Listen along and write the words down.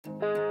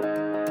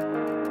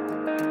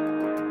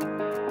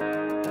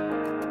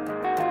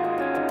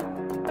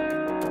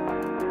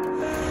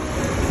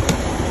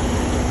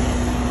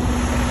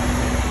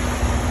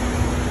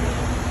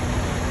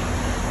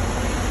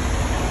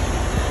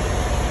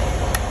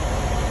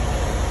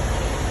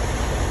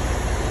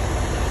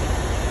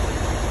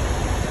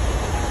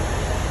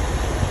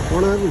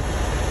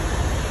പോണായിരുന്നു.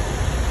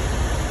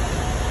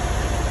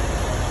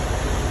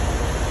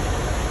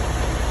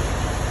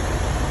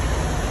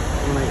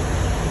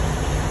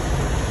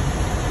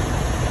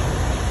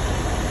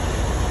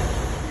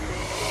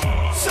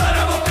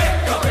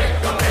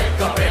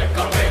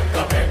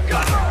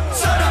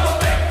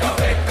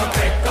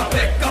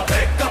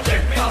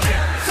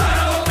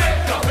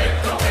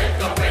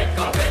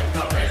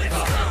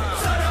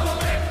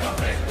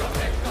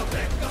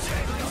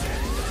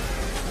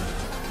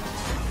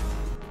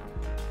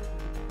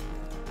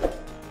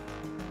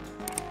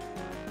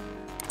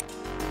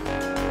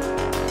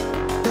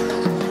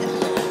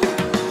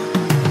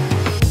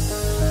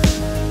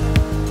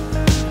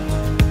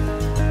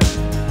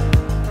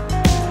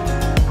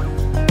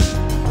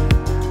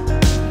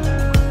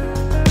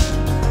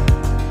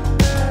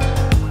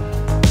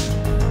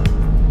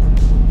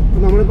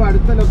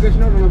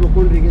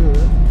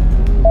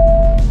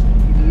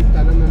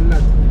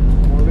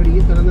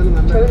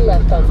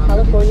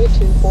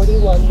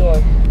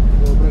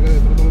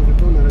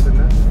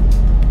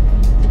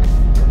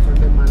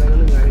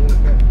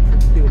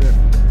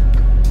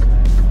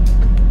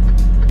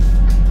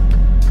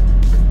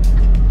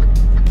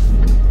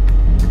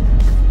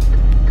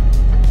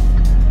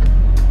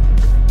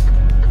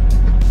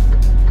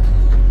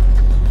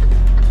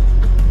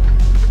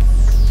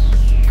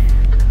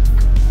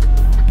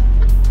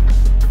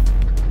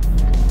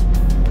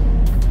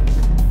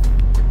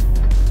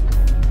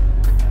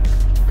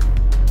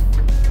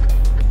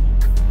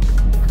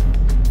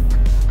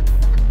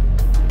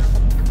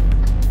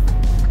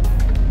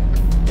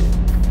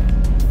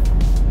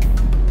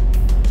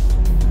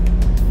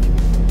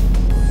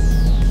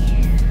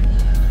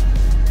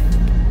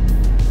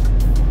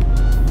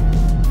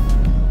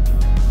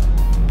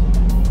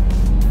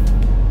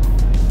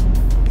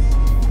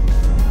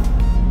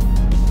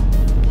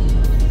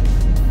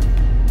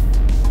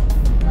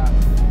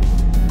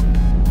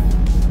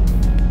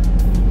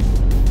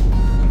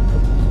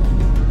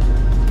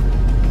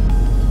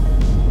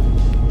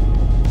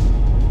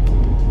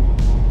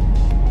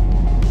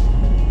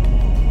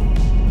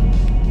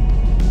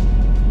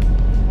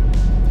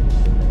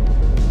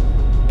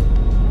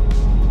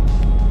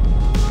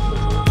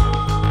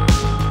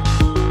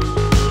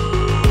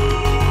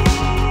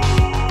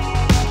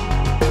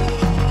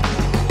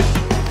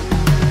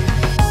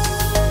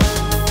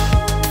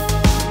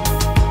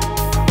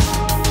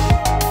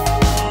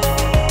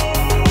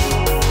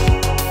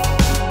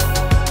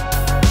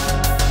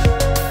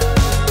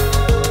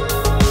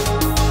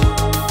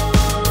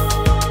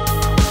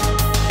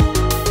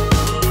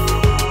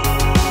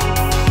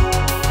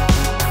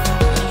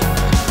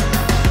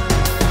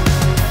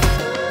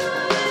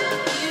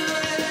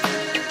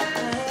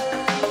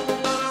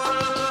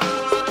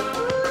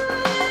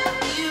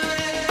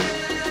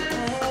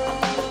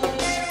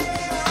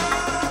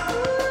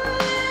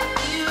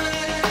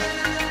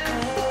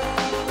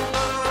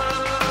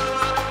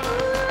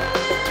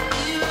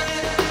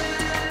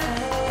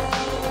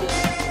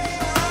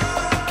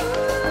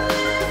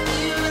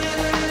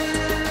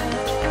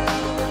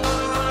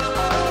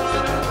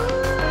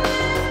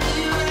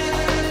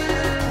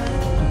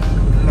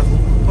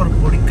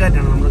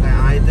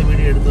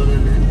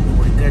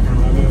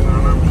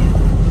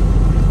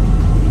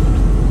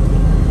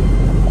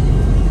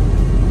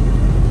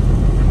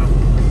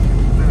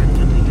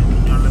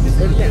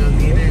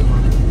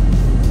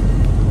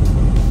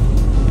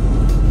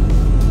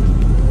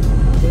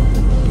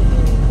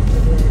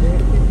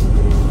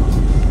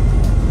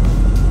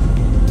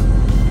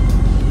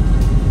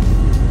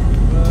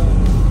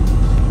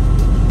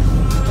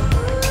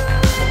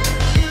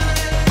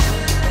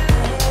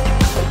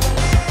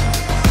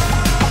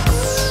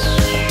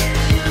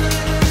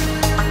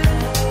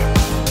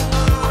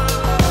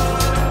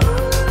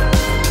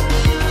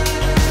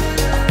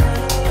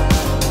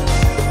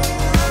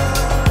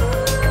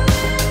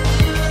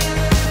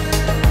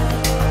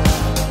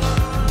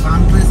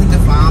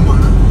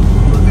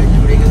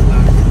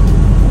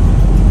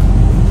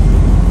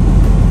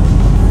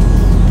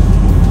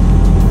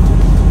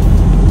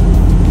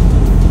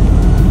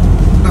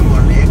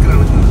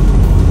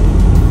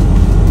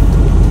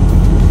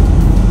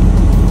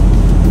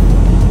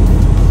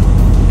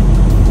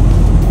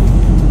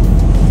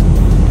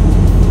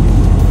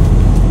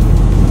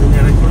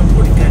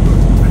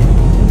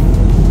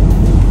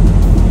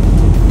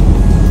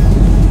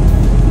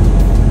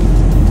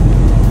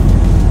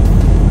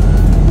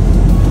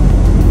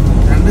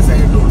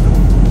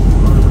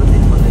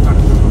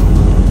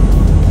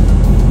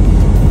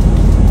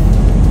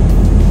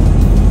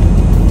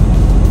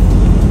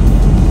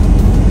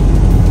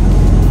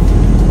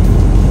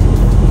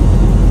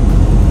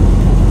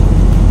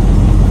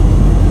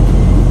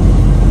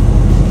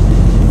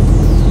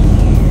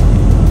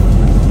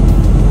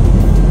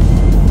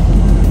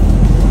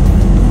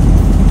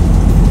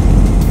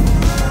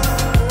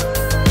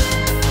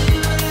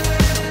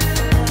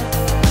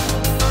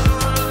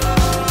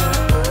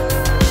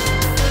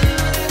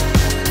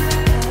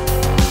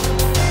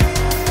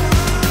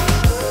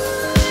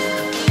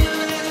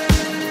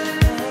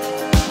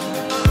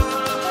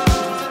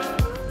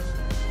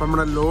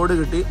 നമ്മുടെ ലോഡ്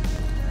കിട്ടി.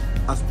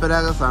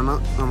 അസ്പരാഗസ് ആണ്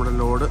നമ്മുടെ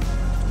ലോഡ്.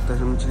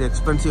 അത്യാവശ്യം ഇച്ചിരി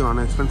എക്സ്പെൻസീവ് ആണ്,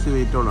 എക്സ്പെൻസീവ്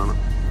വെയിറ്റുകളാണ്.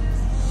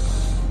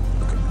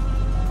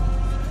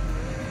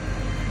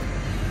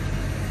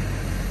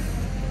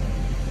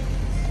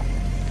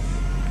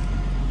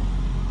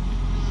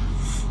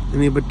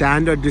 ഇനിയിപ്പോൾ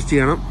ടാൻഡ് അഡ്ജസ്റ്റ്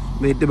ചെയ്യണം,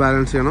 വെയിറ്റ്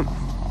ബാലൻസ് ചെയ്യണം.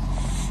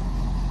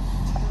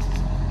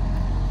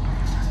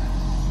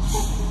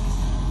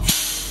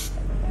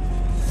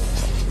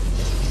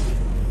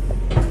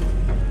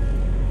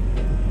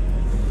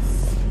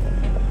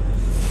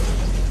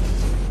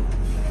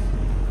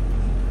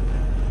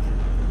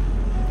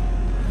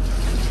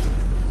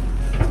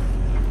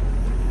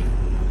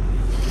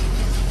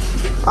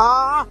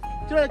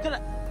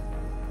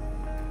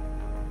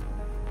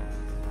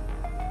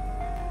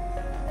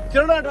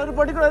 ചെറുതായിട്ട് ഒരു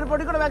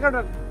പൊടിക്കൂടെ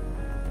ബാക്കോട്ട്.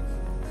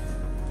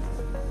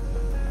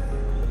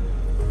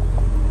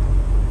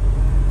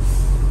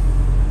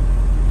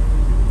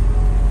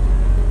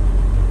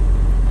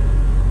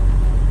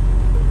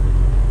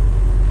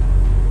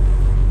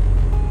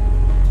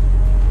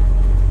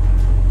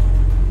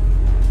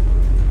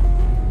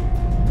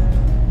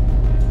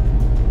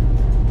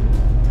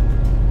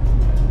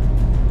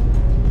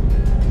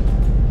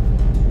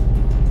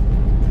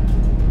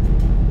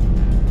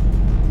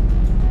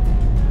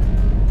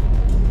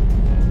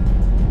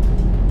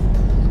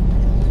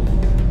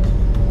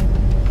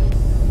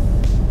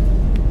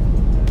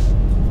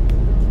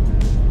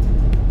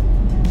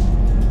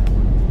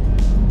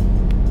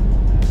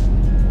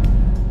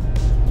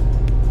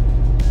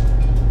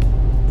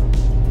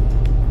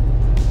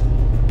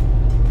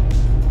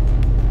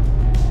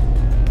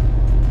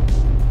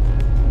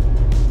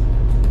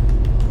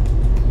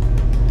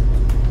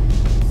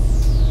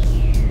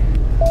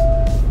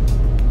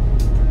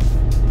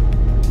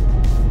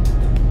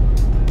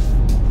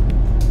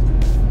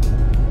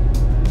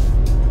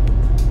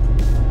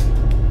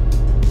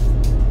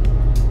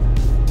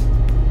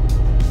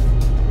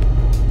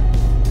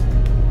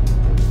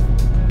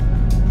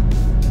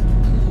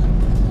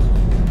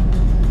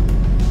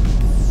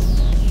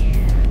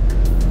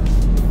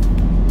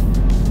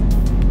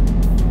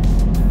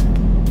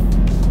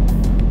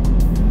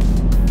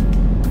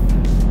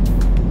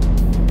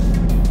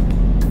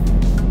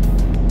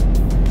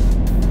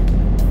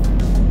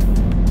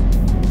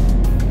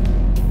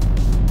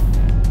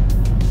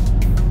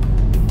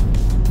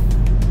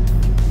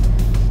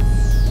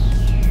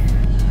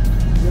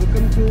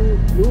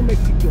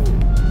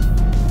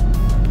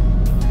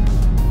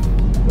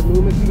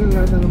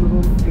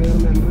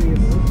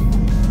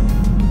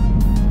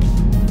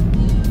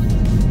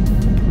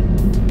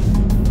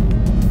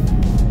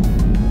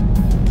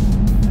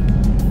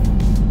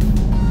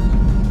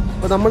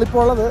 നമ്മളിപ്പോൾ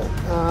ഉള്ളത്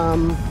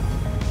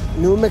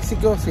ന്യൂ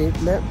മെക്സിക്കോ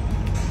സ്റ്റേറ്റിലെ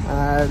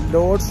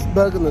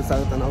ലോഡ്സ്ബർഗ് എന്ന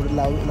സ്ഥലത്താണ്. അവിടെ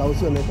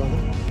ലൗസ് വന്നേക്കാണ്.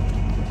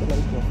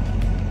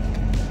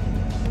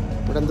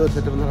 ഇവിടെ എന്തോ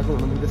സെറ്റപ്പ്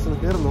നടക്കുന്നുണ്ട്. നമുക്ക് ജസ്റ്റ് ഒന്ന്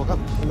കയറി നോക്കാം,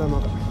 എന്താ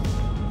നോക്കാം.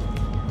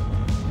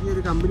 ഈ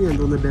ഒരു കമ്പനി എന്ന്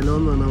തോന്നുന്നു, ഡെലോ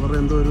എന്ന് പറഞ്ഞാൽ അവരുടെ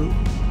എന്തോ ഒരു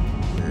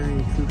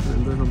ഇൻസ്റ്റിറ്റ്യൂഷൻ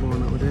എന്തോ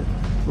സംഭവമാണ്. അവർ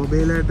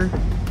മൊബൈലായിട്ട്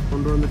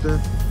കൊണ്ടുവന്നിട്ട്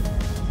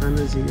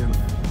സാധനം ചെയ്യുകയാണ്.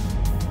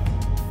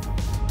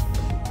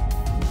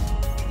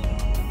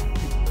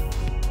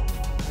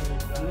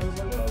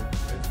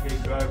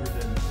 Drivers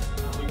and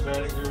fleet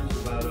managers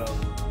about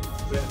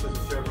benefits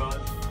of Chevron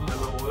and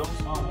oils.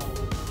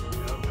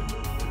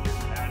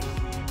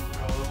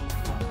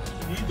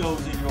 You need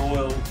those in your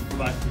oil to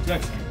provide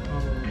protection.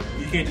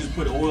 You can't just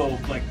put oil,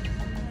 like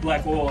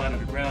black oil, out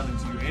of the ground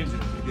into your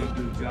engine. It doesn't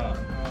do the job.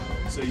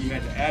 So you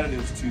had the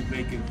additives to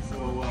make it. So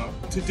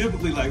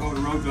typically, like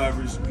over-the-road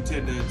drivers, we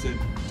tend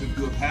to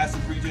do a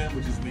passive regen,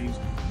 which just means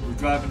we're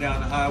driving down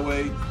the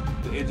highway,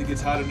 the engine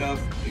gets hot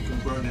enough, it can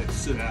burn that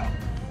soot out.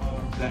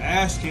 The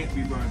ash can't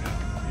be burned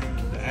out.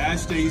 The ash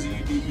stays in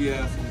your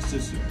DPF in the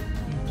system,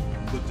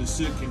 but the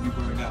soot can be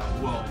burned out.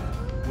 Well,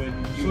 when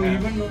you so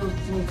even though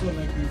it's also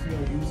like if you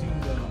are using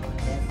the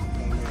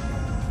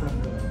from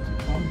the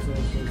pumps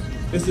also,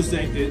 it's the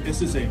same.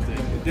 It's the same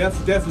thing.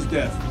 Def is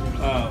def.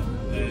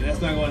 And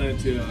that's not going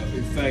to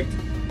affect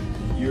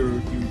your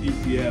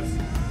DPF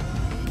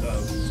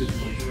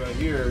situation right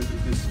here.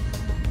 This,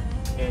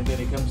 and then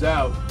it comes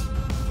out.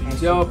 The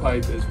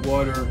tailpipe is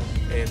water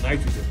and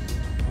nitrogen.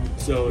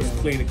 So it's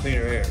cleaner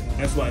air.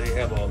 That's why they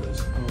have all this.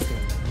 Okay.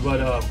 But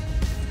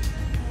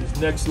this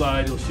next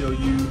slide will show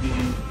you the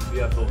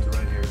air filter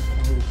right here.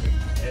 Okay.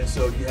 And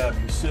so you have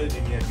your soot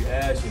and you have your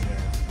ash in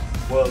there.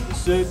 Well, the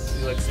soot,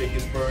 let's say,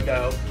 gets burned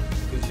out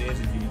because the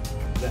engine heat.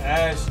 The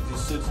ash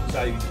just sits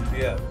inside your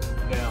DPF.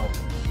 Now,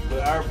 but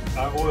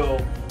our oil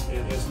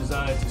is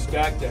designed to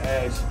stack the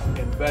ash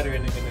and better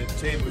in the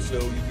chamber, so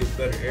you get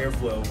better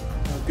airflow.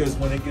 Because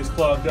when it gets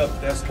clogged up,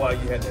 that's why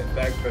you have that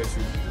back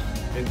pressure.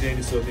 And then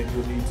you'll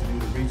need to do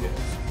the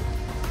regens.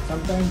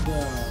 Sometimes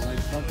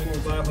like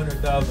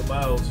 500,000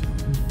 miles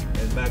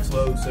and max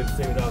load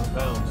 7,000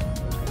 pounds.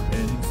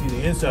 And you can see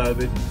the inside of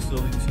it. So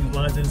you see the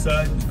lines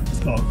inside.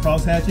 It's called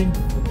cross hatching.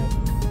 Okay.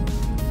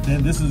 Then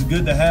this is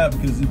good to have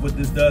because what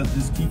this does,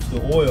 this keeps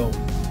the oil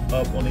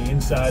up on the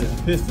inside of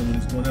the piston when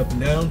it's going up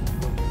and down.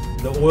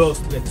 The oil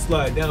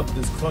slide down,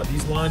 but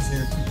these lines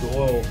here keep the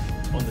oil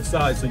on the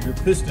side, so your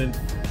piston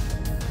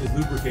is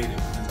lubricated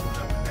when it's going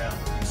up and down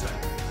inside.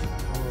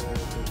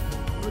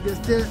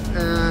 Just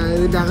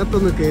ഇതിൻ്റെ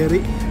അകത്തൊന്ന് കയറി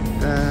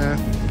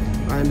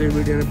അതിൻ്റെ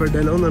video ആണ്. ഇപ്പോൾ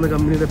ഡെലോ എന്നാണ്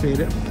കമ്പനിയുടെ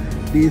പേര്.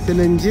 Diesel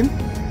engine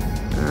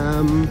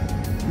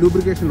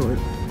lubrication oil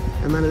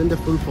എന്നാണ് ഇതിൻ്റെ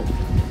ഫുൾ ഫോം.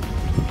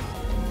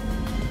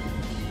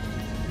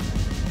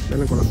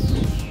 ഇതെല്ലാം കൊള്ളാം.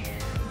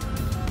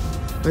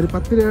 ഒരു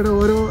 10 രൂപയുടെ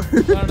ഓരോ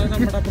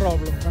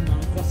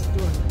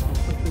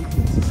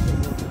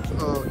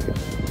ഓക്കെ.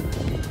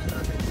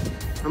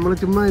 നമ്മൾ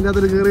ചുമ്മാ അതിൻ്റെ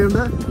അകത്തൊരു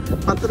കയറിയുണ്ട്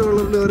 10 രൂപ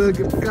ഉള്ള ഓരോ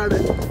ഗിഫ്റ്റ് കാർഡ്.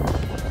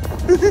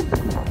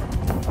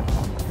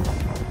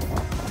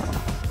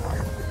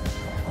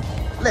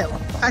 അല്ലേ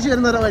കാശ്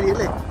വരുന്ന ഓരോ വഴി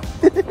അല്ലേ,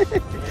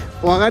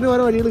 പോകാനും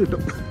ഓരോ വഴികൾ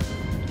കിട്ടും.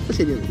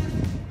 ശരിയാണ്.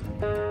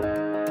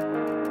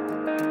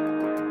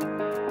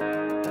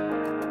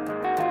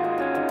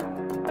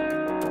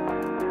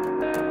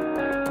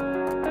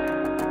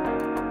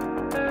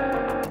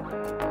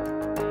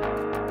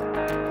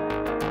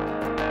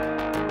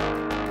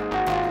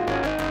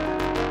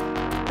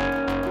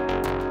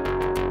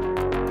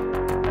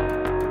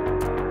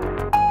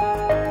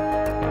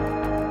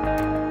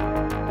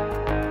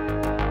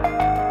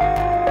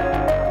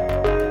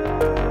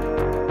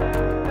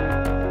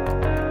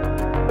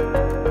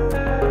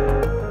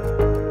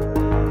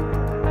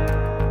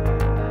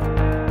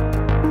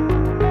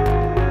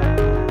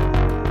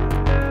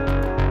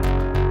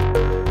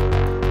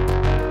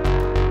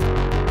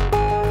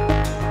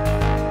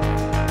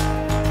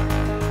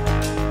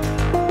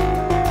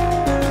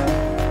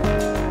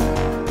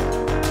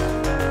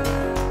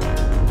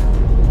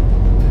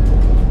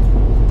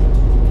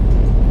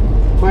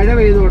 മഴ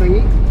പെയ്തു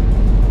തുടങ്ങി.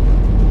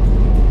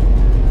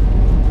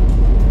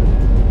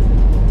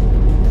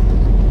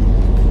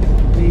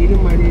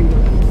 വെയിലും മഴയും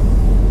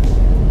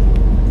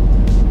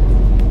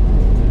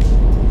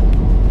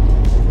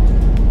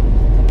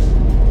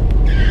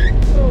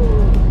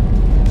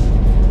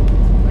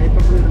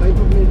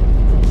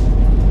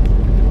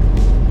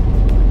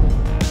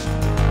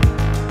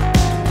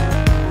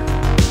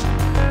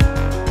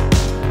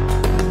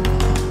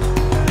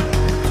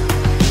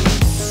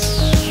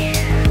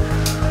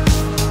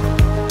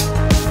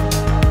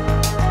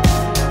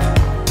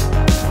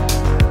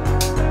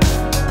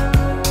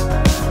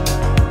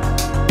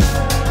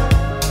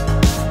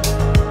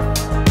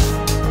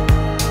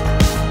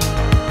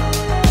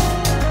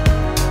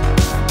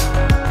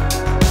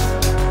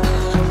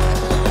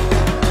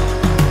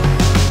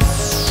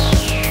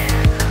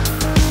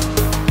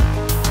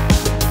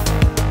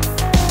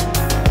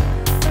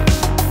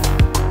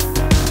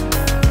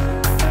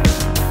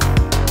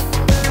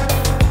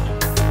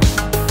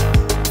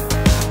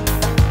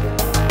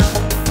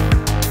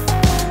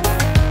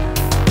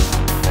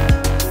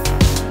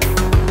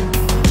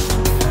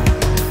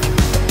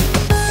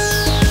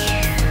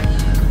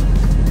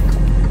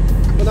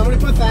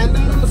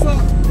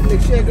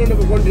ലക്ഷ്യമായിക്കൊണ്ട്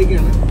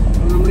പോയിക്കൊണ്ടിരിക്കുകയാണ്.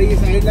 നമ്മുടെ ഈ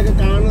സൈഡിലൊക്കെ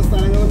കാണുന്ന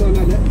സ്ഥലങ്ങളെന്ന്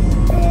പറഞ്ഞാൽ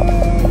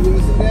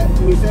US-ൻ്റെ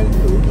മിസൈൽ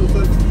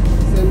റിസർച്ച്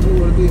സെൻറ്റർ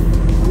കൊടുത്ത്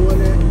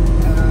അതുപോലെ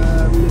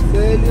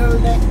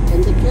മിസൈലുകളുടെ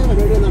എന്തൊക്കെയോ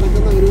പരിപാടി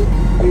നടക്കുന്ന ഒരു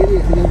ഏരിയ.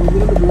 ഞാൻ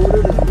മുന്നിലോട്ട് ബോർഡ്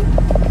ഇടുന്നുണ്ട്.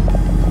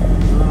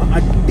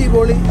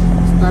 അടിപൊളി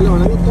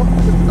സ്ഥലമാണ്. അത്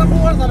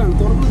ഇഷ്ടംപോലെ സ്ഥലമാണ്,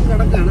 തുറന്ന്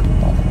കിടക്കാണ്.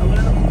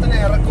 അതുപോലെ കുത്തനെ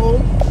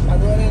ഇറക്കവും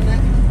അതുപോലെ തന്നെ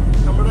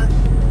നമ്മുടെ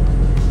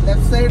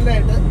ലെഫ്റ്റ്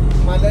സൈഡിലായിട്ട്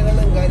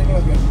മലകളും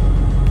കാര്യങ്ങളൊക്കെയാണ്.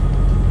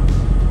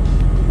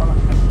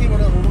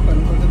 അടിപൊളി റൂട്ടാണ്.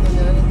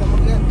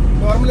 നമുക്ക്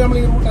നോർമലി നമ്മൾ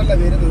ഈ റൂട്ടല്ല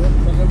വരുന്നത്.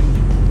 പക്ഷേ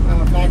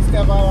ഫാക്സ്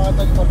ക്യാബ് ആ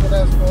ഭാഗത്തൊക്കെ കുറച്ചുകൂടെ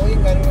സ്നോയും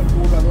കാര്യങ്ങളൊക്കെ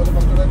കൂടുതൽ. അതുപോലെ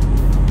കുറച്ചുകൂടെ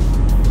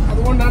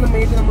അതുകൊണ്ടാണ്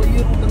മെയിൻലി നമ്മൾ ഈ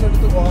റൂട്ടിൽ നിന്ന്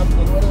എടുത്ത് പോകാം.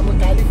 അതുപോലെ നമ്മൾ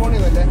കാലിഫോർണിയ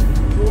നല്ല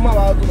റൂമ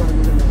ഭാഗത്ത്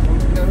നടക്കുന്നുണ്ട്.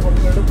 നമുക്കിങ്ങനെ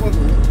കുറച്ച് എളുപ്പം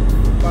തോന്നും.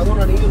 അപ്പോൾ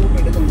അതുകൊണ്ടാണ് ഈ റൂട്ട്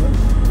എടുക്കുന്നത്.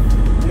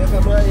 പിന്നെ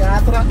നമ്മൾ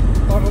യാത്ര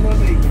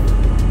തുടർന്നുകൊണ്ടിരിക്കുകയാണ്.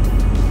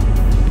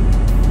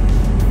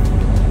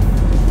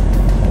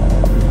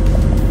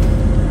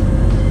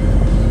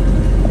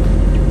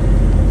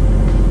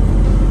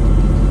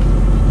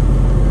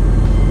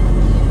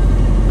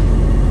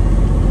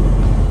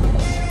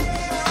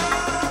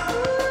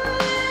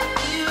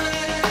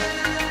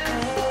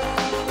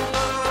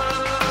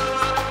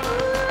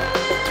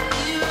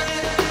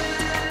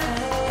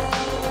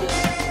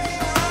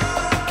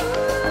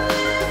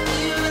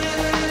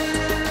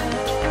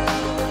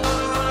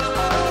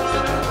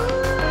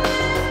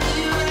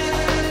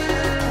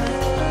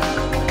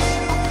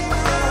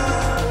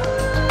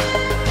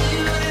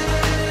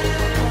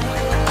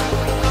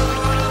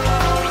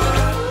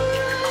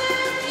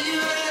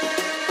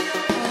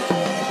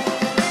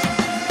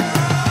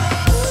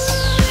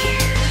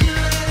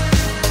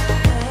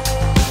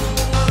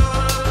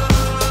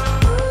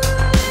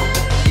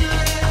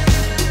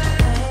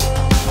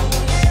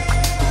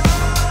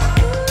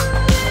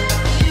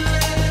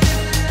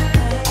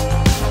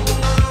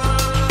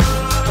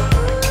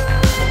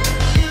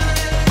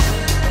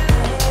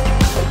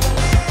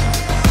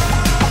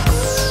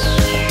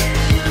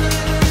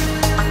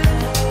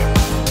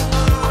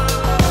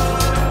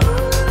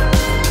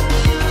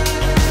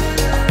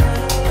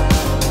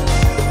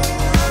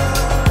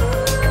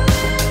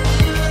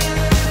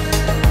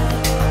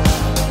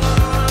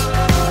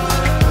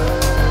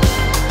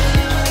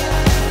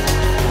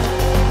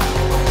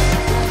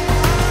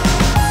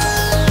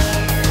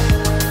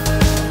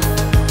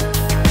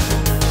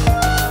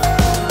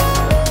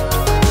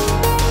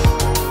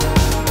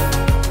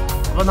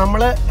 അപ്പോൾ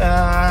നമ്മൾ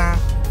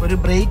ഒരു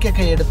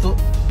ബ്രേക്കൊക്കെ എടുത്തു,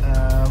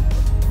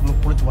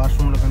 കുളിച്ച്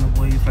വാഷ്റൂമിലൊക്കെ ഒന്ന്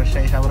പോയി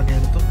ഫ്രഷായി ഷവറൊക്കെ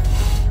എടുത്തു.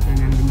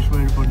 ഞാൻ നിമിഷം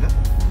എടുപ്പുണ്ട്.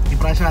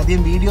 ഇപ്രാവശ്യം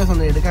അധികം വീഡിയോസ്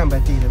ഒന്നും എടുക്കാൻ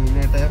പറ്റിയില്ല.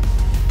 മെയിനായിട്ട്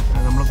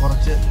നമ്മൾ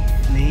കുറച്ച്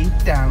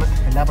ലേറ്റാണ്,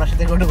 എല്ലാ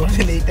പ്രാവശ്യത്തേക്കോട്ട്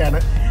കുറച്ച്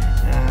ലേറ്റാണ്.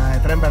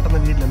 എത്രയും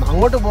പെട്ടെന്ന് വീട്ടിൽ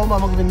അങ്ങോട്ട് പോകുമ്പോൾ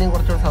നമുക്ക് പിന്നെയും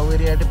കുറച്ചുകൂടെ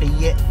സൗകര്യമായിട്ട്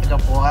പെയ്യെ ഒക്കെ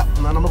പോകാം.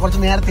 എന്നാൽ നമ്മൾ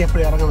കുറച്ച് നേരത്തെ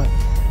എപ്പോഴും ഇറങ്ങുന്നത്,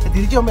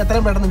 തിരിച്ചു പോകുമ്പോൾ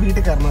എത്രയും പെട്ടെന്ന്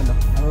വീട്ടിൽ കയറണമല്ലോ.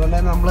 അതുകൊണ്ട്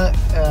തന്നെ നമ്മൾ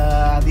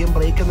അധികം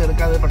ബ്രേക്കൊന്നും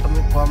എടുക്കാതെ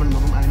പെട്ടെന്ന് പോകാൻ വേണ്ടി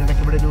നോക്കും.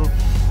 അതിനിടയ്ക്ക് ഇവിടെ ഒരു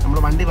നമ്മൾ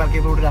വണ്ടി പാർക്ക്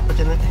ചെയ്യുമ്പോൾ ഇവിടെ ഒരു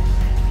അപ്പച്ചന്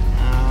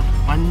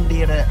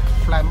വണ്ടിയുടെ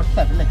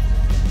മട്ടാപ്പല്ലേ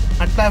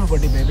മട്ടാപ്പ്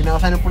പൊട്ടിപ്പോയി. പിന്നെ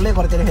അവസാനം പുള്ളിയെ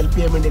കുറച്ചേരം ഹെൽപ്പ്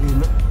ചെയ്യാൻ വേണ്ടി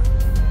ഇരുന്നു.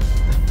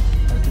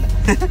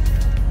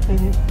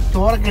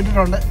 ചോറൊക്കെ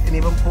ഇട്ടിട്ടുണ്ട്.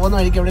 ഇനിയിപ്പം പോകുന്ന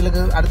വഴിക്ക്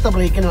എവിടെയൊക്കെ അടുത്ത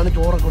ബ്രേക്കിനാണ്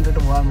ചോറൊക്കെ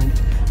കൊണ്ടിട്ട് പോകാൻ വേണ്ടി.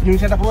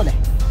 നിമിഷേട്ടാ പോലെ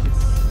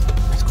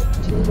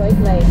 2 right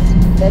lanes,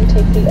 then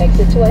take the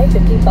exit to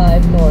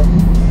I-55 north.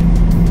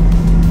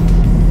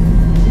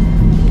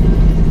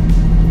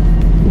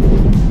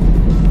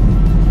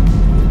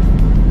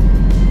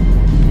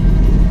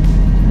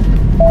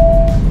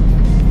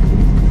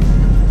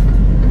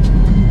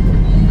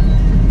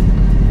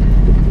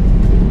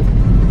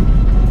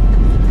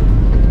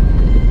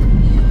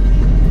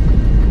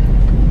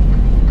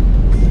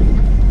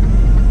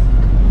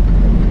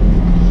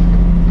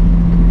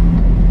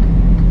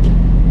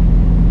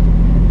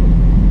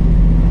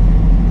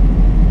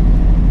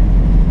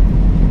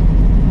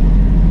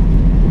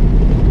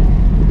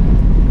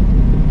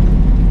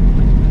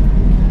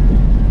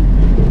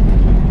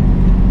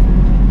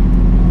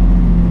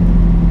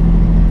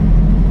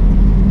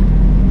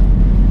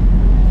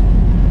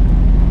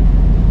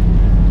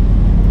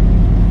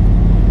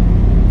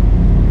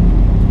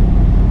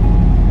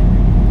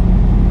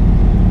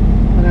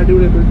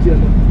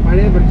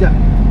 പഴയ ബ്രിഡ്ജ.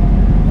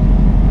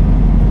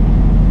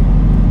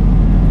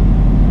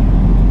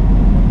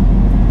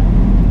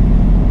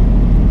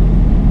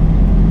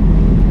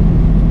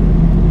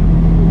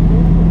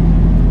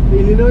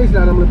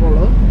 ഇലിനോയ്സിലാണ് നമ്മളിപ്പോൾ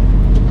ഉള്ളത്.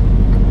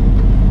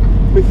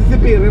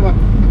 മിസിസിപ്പി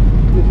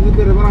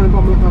റിവറാണ് ഇപ്പോൾ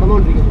നമ്മൾ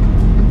കടന്നുകൊണ്ടിരിക്കുന്നത്.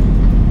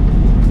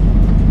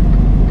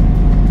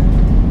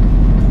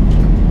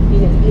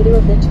 In either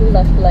of the 2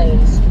 left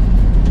lanes.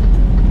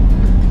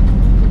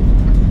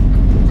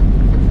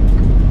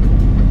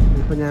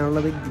 ഇപ്പോൾ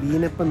ഞാനുള്ളത്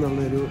ഗ്രീനപ്പ്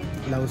എന്നുള്ളൊരു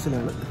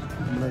ഹൗസിലാണ്.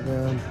 നമ്മളൊക്കെ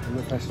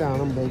ഒന്ന്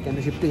ഫ്രഷാണ്,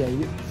 ബൈക്കിൻ്റെ ഷിഫ്റ്റ്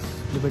കഴിഞ്ഞ്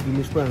ഇതിപ്പോൾ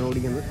ജിനിഷ്പാണ്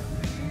ഓടിക്കുന്നത്.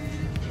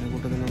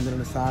 കൂട്ടത്തിൽ ഒന്ന്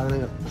 2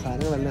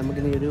 സാധനങ്ങളല്ല,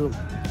 നമുക്കിനി ഒരു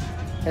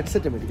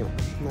ഹെഡ്സെറ്റ് മേടിക്കണം.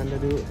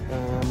 നല്ലൊരു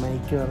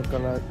മൈക്ക്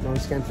വർക്കുള്ള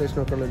നോയിസ്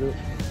ക്യാൻസലേഷനൊക്കെ ഉള്ളൊരു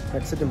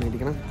ഹെഡ്സെറ്റ്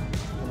മേടിക്കണം.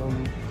 അപ്പം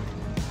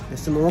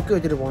ജസ്റ്റ് നോക്കി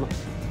വെച്ചിട്ട് പോകണം,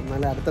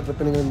 എന്നാലും അടുത്ത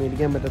ട്രിപ്പിന് നിങ്ങൾ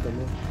മേടിക്കാൻ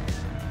പറ്റത്തുള്ളൂ.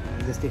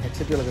 ജസ്റ്റ് ഈ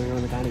ഹെഡ്സെറ്റുകളൊക്കെ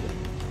നിങ്ങളൊന്ന് കാണിക്കാം.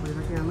 അപ്പോൾ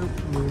ഇതൊക്കെയാണ്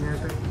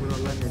മെയിനായിട്ട്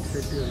ഇവിടെയുള്ള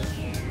ഹെഡ്സെറ്റുകൾ.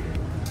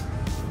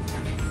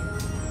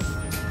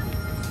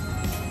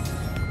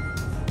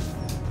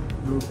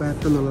 ബ്ലൂ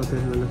പാറ്റ് എന്നുള്ള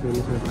നല്ല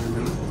ഫേമസ് ആയ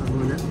ബ്രാൻഡാണ്.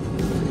 അതുപോലെ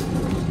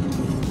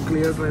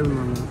ക്ലിയർ ഡ്രൈവ്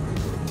എന്നുള്ളത്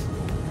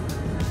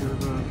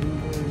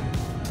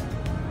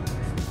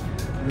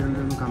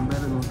ഇതിൻ്റെ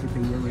കമ്പയർ നോക്കി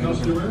ചെയ്യാൻ വേണ്ടി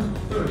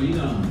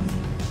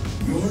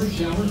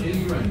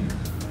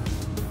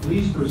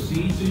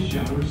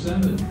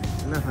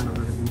എല്ലാ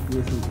സാധനങ്ങളും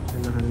GPS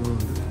എല്ലാ സാധനങ്ങളും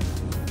ഉണ്ട്.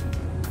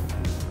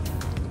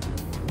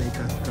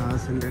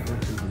 കാസിൻ്റെ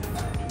കുറച്ചുണ്ട്.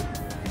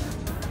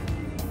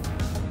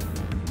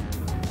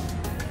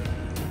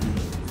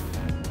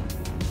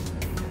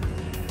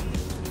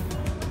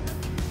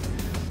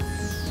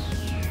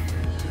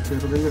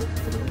 ചെറുതിന്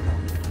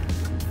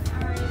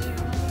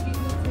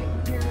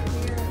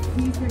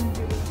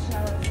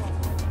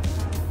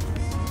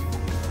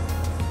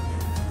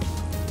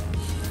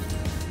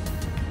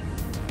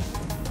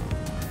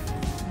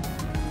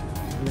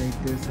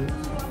ലൈറ്റേഴ്സ്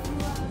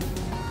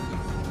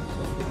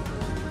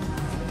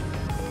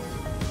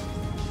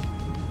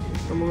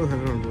ഇഷ്ടംപോലെ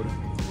സാധനങ്ങളുണ്ട് ഇവിടെ.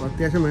 അപ്പോൾ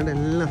അത്യാവശ്യം വേണ്ട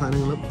എല്ലാ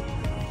സാധനങ്ങളും,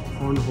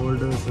 ഫോൺ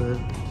ഹോൾഡേഴ്സ്,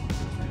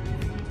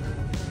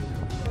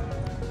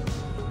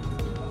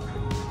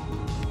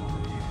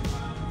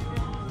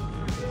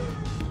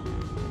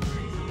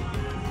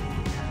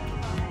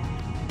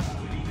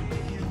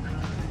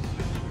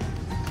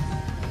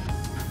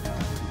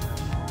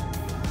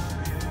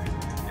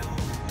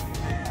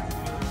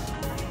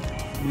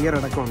 ഗിയർ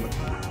അടക്കമുണ്ട്.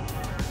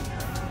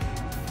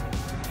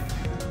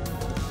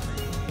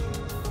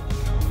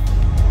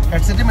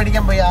 ഹെഡ്സെറ്റ്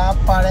മേടിക്കാൻ പോയി ആ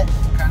പാടെ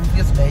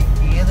കൺഫ്യൂസ്ഡായി,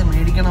 ഏത്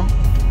മേടിക്കണം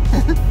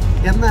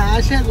എന്ന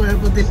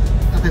ആശയക്കുഴപ്പത്തിൽ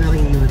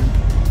അതിനിറങ്ങി വരും.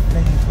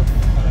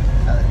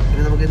 അതെ,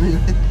 പിന്നെ നമുക്ക്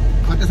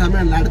കുറച്ച്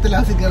സമയമുണ്ട്. അടുത്ത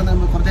ക്ലാസ്സിൽ കയറുന്ന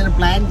നമുക്ക് കുറച്ച് നേരം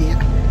പ്ലാൻ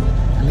ചെയ്യാം,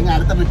 അല്ലെങ്കിൽ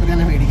അടുത്ത ട്രിപ്പിൽ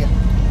തന്നെ മേടിക്കാം.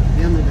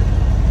 ഇതൊന്നുമില്ല,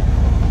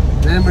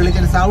 ഞാൻ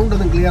വിളിക്കാൻ സൗണ്ട്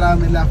ഒന്നും ക്ലിയർ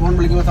ആകുന്നില്ല, ഫോൺ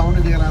വിളിക്കുമ്പോൾ സൗണ്ട്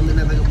ക്ലിയർ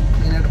ആകുന്നില്ല എന്നൊക്കെ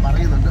മെയിനായിട്ട്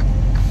പറയുന്നുണ്ട്.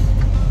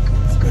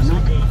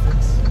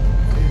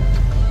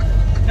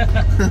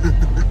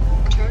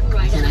 Turn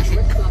right on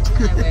North Clompton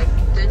Highway,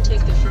 then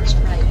take the first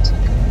right.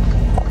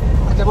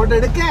 അങ്ങോട്ട്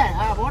എടുക്കേ,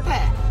 ആ പോട്ടെ.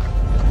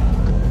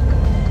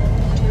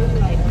 Turn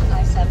right on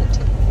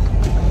I-70.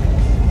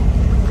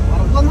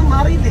 പുറത്തൊന്നും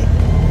മാറിയില്ലേ?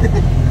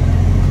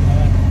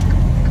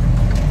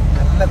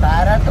 നല്ല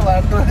താരാട്ട്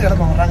പാട്ട്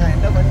കിടന്ന് ഉറങ്ങാൻ.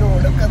 എൻ്റെ പൊന്നു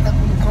ഒടുക്കത്തെ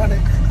കുളിക്കോട്.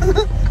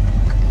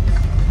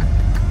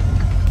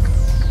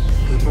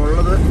 ഇപ്പോൾ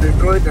ഉള്ളത്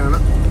ഡെട്രോയിറ്റ് ആണ്.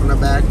 നമ്മുടെ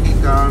ബാക്കിൽ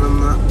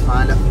കാണുന്ന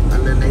പാലം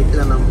നല്ല ലൈറ്റ്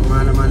കാരണം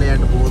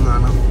മലയായിട്ട്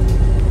പോകുന്നതാണ്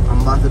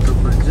അംബാസിഡർ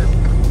ബ്രിഡ്ജ്.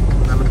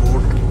 അതാണ്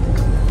ബോർഡർ.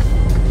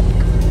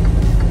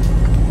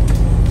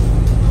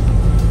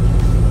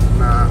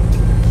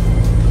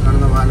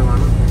 കാണുന്ന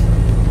പാലമാണ്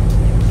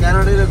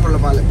കാനഡയിലേക്കുള്ള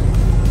പാലം.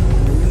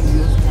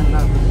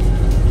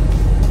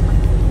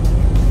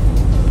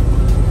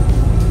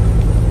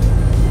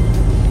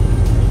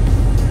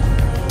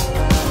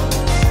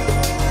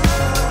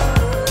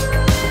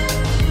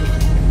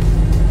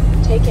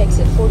 Take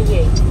exit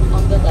 48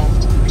 on the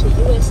left to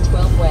US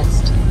 12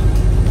 West.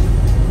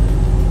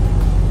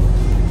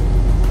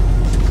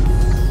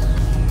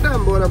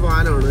 ഇഷ്ടം പോലെ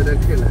പാലമാണ്,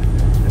 രക്ഷയില്ല.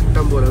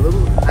 ഇഷ്ടം പോലെ. അതും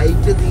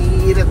ഹൈറ്റ്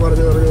തീരെ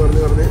കുറഞ്ഞ് എത്രയാണ്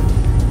 14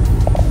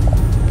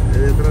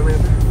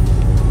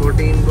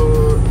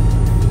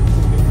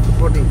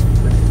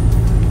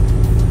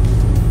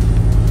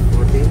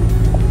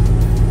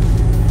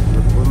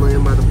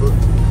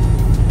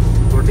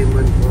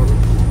 14.4.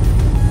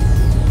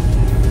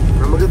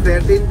 നമുക്ക്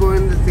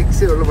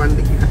 13.6 ഉള്ളു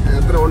വണ്ടിക്ക്.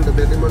 എത്ര ഉണ്ട്?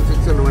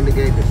 13.6 ഉണ്ട്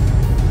വണ്ടിക്ക് ഹൈറ്റ്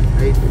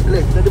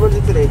അല്ലേ?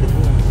 13.6 ഹൈറ്റ്.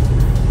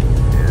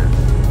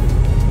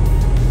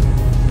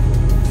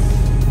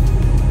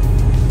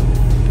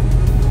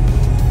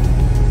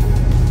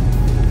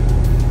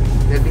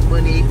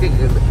 13.8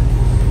 ഒക്കെ ഉണ്ട്.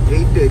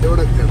 8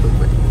 ഇതോടൊക്കെ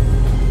ഉണ്ട്.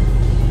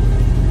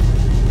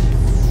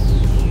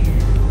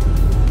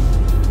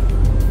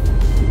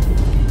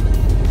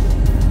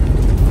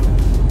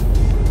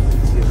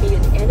 Be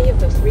in any of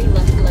the 3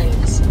 left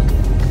lanes.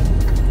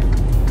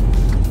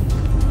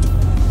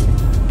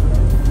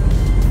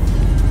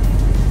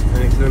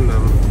 Accident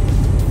ആണ്.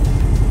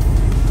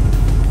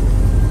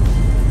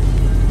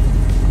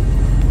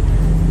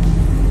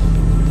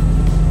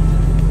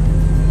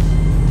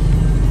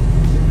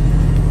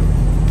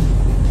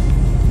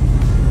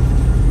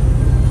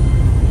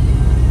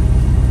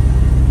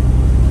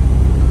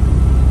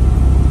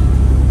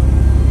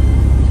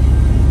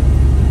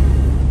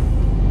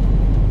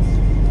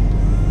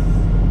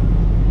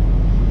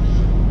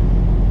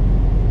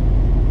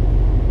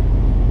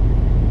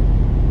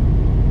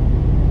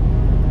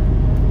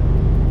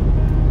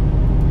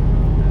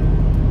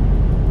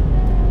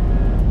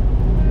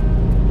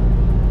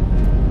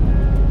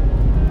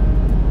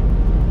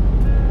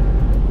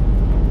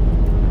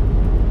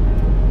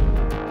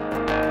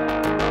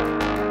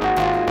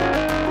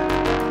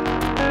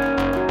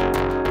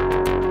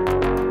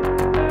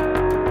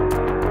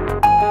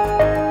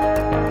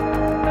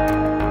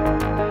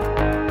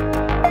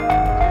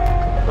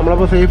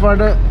 നമ്മളപ്പോൾ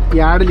സേഫായിട്ട്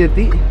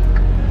യാർഡിലെത്തി.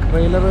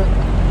 ട്രെയിലർ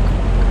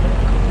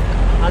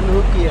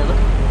അൺഹുക്ക് ചെയ്യാണ്.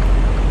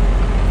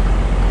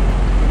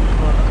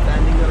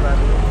 സ്റ്റാൻഡിങ്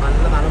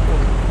നല്ല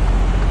തണുപ്പുണ്ട്.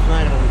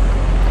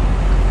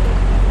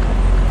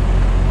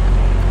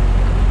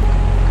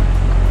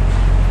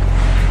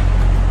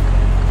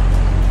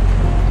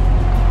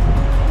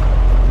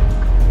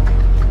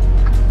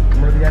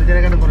 നമ്മൾ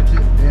വിചാരിച്ചതിനേക്കാളും കുറച്ച്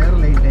വേറെ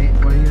ലേറ്റായി.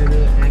 വഴിയിലൊരു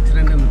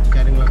ആക്സിഡൻറ്റും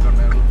കാര്യങ്ങളൊക്കെ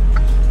ഉണ്ടായിരുന്നു.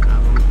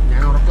 അപ്പം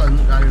ഞാൻ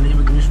ഉറക്കമായിരുന്നു. കാരണം ഈ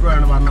ഇംഗ്ലീഷ്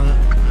പറഞ്ഞത്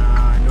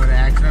എന്നോട്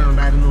ആക്സിഡൻറ്റ്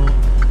ഉണ്ടായിരുന്നു,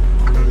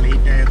 അതുകൊണ്ട്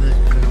ലേറ്റ് ആയത്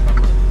എന്നൊക്കെ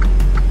പറഞ്ഞത്.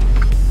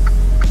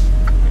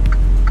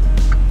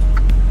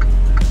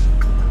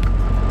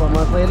 അപ്പോൾ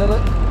നമ്മൾ ട്രെയിലർ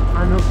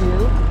അൺലോക്ക്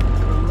ചെയ്തു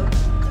നമ്മൾ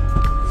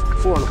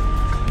പോകണം.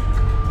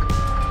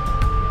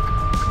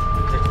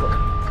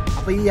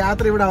 അപ്പോൾ ഈ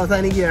യാത്ര ഇവിടെ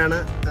അവസാനിക്കുകയാണ്.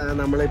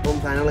 നമ്മളിപ്പം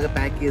സാധനങ്ങളൊക്കെ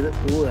പാക്ക് ചെയ്ത്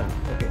പോവുകയാണ്.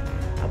 ഓക്കെ,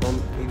 അപ്പം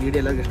ഈ വീഡിയോ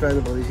എല്ലാവർക്കും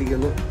ഇഷ്ടമായെന്ന്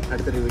പ്രതീക്ഷിക്കുന്നു.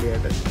 അടുത്തൊരു വീഡിയോ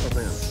ആയിട്ട്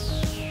കാണാം.